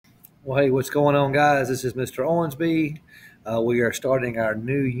Well, hey, what's going on, guys? This is Mr. Owensby. We are starting our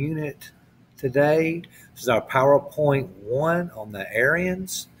new unit today. This is our PowerPoint 1 on the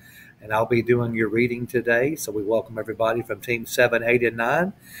Aryans, and I'll be doing your reading today. So we welcome everybody from Team 7, 8, and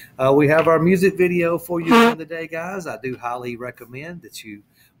 9. We have our music video for you for the day, guys. I do highly recommend that you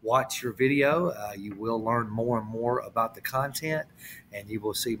watch your video. You will learn more and more about the content, and you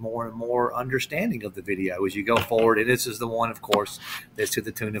will see more and more understanding of the video as you go forward. And this is the one, of course, that's to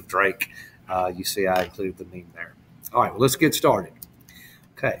the tune of Drake. You see I included the meme there. All right, well, let's get started.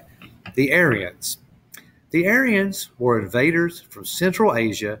 Okay, the Aryans. The Aryans were invaders from Central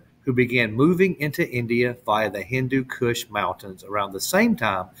Asia who began moving into India via the Hindu Kush mountains around the same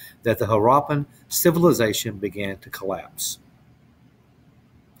time that the Harappan civilization began to collapse.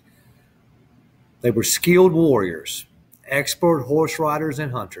 They were skilled warriors, expert horse riders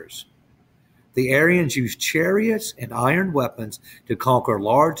and hunters. The Aryans used chariots and iron weapons to conquer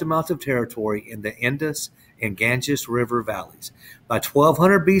large amounts of territory in the Indus and Ganges River valleys. By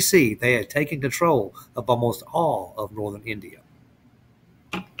 1200 BC, they had taken control of almost all of northern India.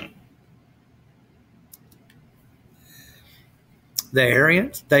 The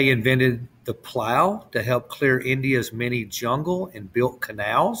Aryans, they invented the plow to help clear India's many jungle and built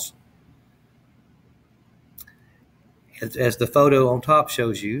canals. As the photo on top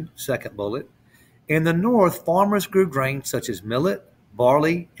shows you, second bullet. In the north, farmers grew grains such as millet,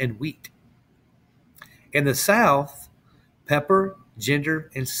 barley, and wheat. In the south, pepper,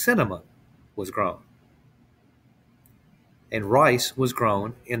 ginger, and cinnamon was grown. And rice was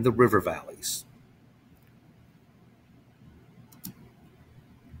grown in the river valleys.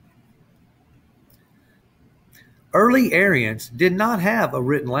 Early Aryans did not have a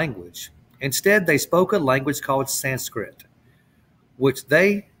written language. Instead, they spoke a language called Sanskrit, which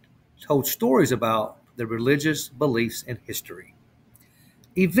they told stories about their religious beliefs and history.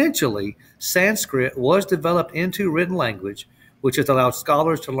 Eventually, Sanskrit was developed into written language, which has allowed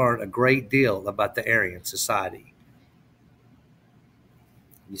scholars to learn a great deal about the Aryan society.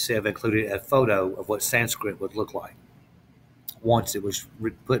 You see, I've included a photo of what Sanskrit would look like once it was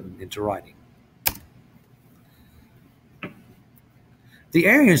put into writing. The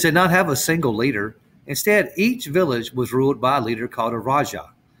Aryans did not have a single leader. Instead, each village was ruled by a leader called a Raja,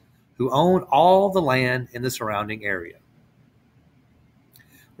 who owned all the land in the surrounding area.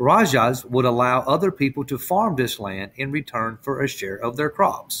 Rajas would allow other people to farm this land in return for a share of their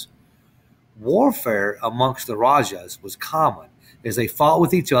crops. Warfare amongst the Rajas was common as they fought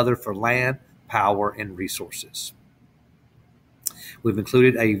with each other for land, power, and resources. We've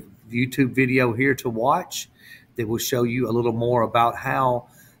included a YouTube video here to watch that will show you a little more about how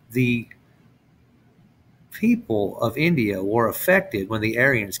the people of India were affected when the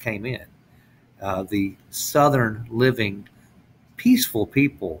Aryans came in. The southern living peaceful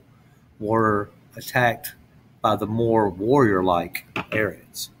people were attacked by the more warrior-like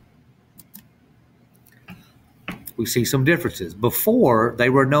Aryans. We see some differences. Before, they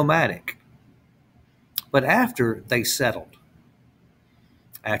were nomadic, but after, they settled.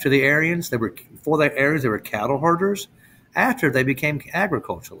 Before the Aryans, they were cattle herders. After, they became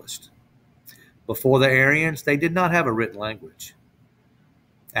agriculturalists. Before the Aryans, they did not have a written language.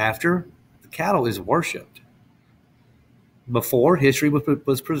 After, the cattle is worshipped. Before, history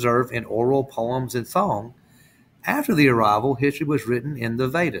was preserved in oral poems and song. After the arrival, history was written in the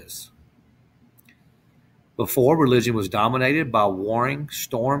Vedas. Before, religion was dominated by warring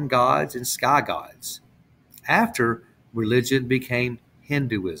storm gods and sky gods. After, religion became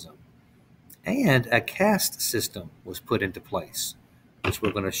Hinduism. And a caste system was put into place, which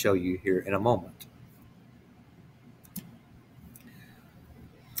we're going to show you here in a moment.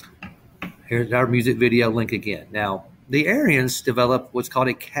 Here's our music video link again. Now, the Aryans developed what's called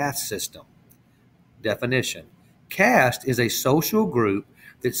a caste system. Definition: caste is a social group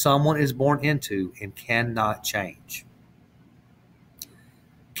that someone is born into and cannot change.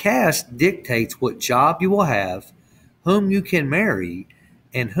 Caste dictates what job you will have, whom you can marry,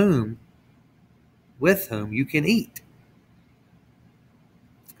 and with whom you can eat.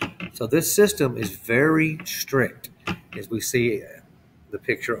 So this system is very strict, as we see the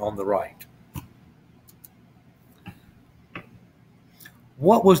picture on the right.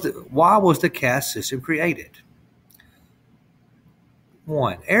 Why was the caste system created?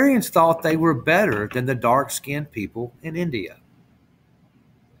 1. Aryans thought they were better than the dark-skinned people in India.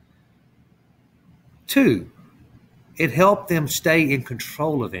 2. It helped them stay in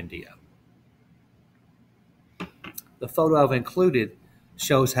control of India. The photo I've included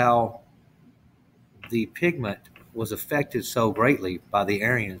shows how the pigment was affected so greatly by the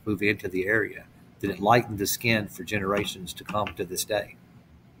Aryans moving into the area that it lightened the skin for generations to come to this day.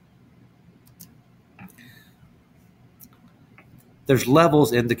 there's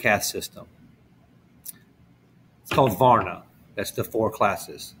levels in the caste system. It's called Varna. That's the 4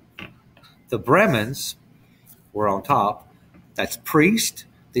 classes. The Brahmins were on top. That's priests,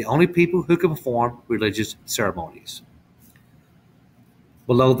 the only people who can perform religious ceremonies.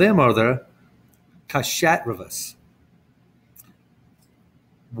 Below them are the Kshatriyas,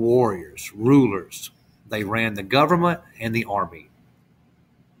 warriors, rulers. They ran the government and the army.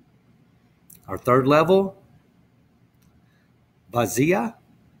 Our third level, Vaisya,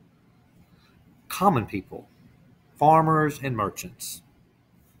 common people, farmers and merchants.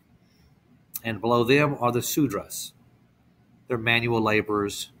 And below them are the Sudras. They're manual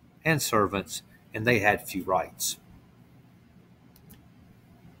laborers and servants, and they had few rights.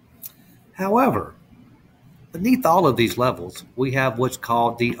 However, beneath all of these levels, we have what's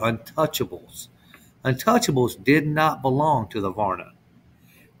called the untouchables. Untouchables did not belong to the Varna.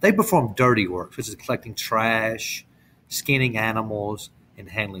 They performed dirty work, such as collecting trash, skinning animals, and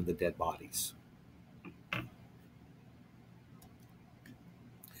handling the dead bodies.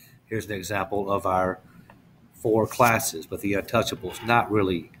 Here's an example of our 4 classes, but the untouchables not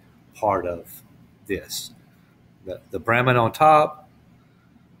really part of this. The Brahmin on top,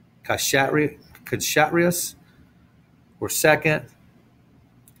 Kshatriyas were second,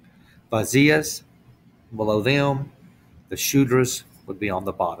 Vaisyas below them, the Shudras would be on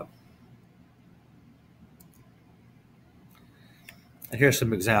the bottom. And here's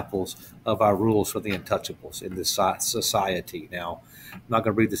some examples of our rules for the untouchables in this society. Now, I'm not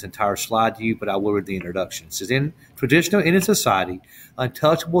going to read this entire slide to you, but I will read the introduction. It says, in traditional Indian society,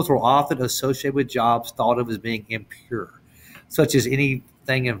 untouchables were often associated with jobs thought of as being impure, such as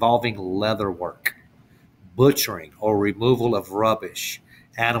anything involving leather work, butchering, or removal of rubbish,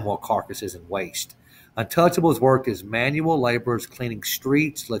 animal carcasses, and waste. Untouchables worked as manual laborers cleaning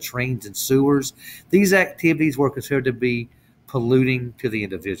streets, latrines, and sewers. These activities were considered to be polluting to the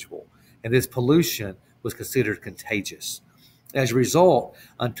individual, and this pollution was considered contagious. As a result,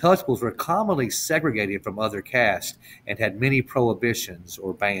 untouchables were commonly segregated from other castes and had many prohibitions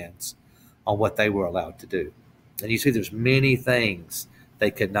or bans on what they were allowed to do. And you see there's many things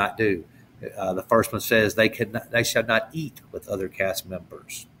they could not do. The first one says they shall not eat with other caste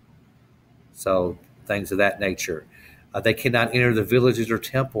members. So things of that nature. They cannot enter the villages or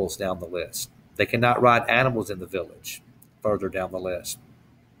temples down the list. They cannot ride animals in the village, further down the list.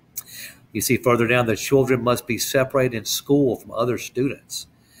 You see further down, the children must be separated in school from other students.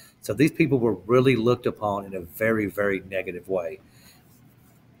 So these people were really looked upon in a very, very negative way.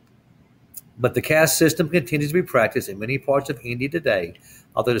 But the caste system continues to be practiced in many parts of India today.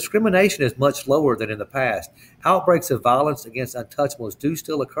 Although discrimination is much lower than in the past, outbreaks of violence against untouchables do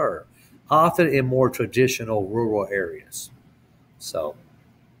still occur, often in more traditional rural areas. So,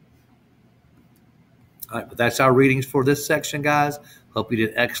 all right, but that's our readings for this section, guys. Hope you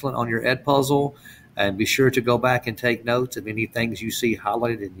did excellent on your Ed puzzle. And be sure to go back and take notes of any things you see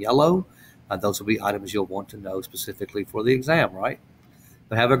highlighted in yellow. Those will be items you'll want to know specifically for the exam, right?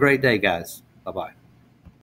 But have a great day, guys. Bye-bye.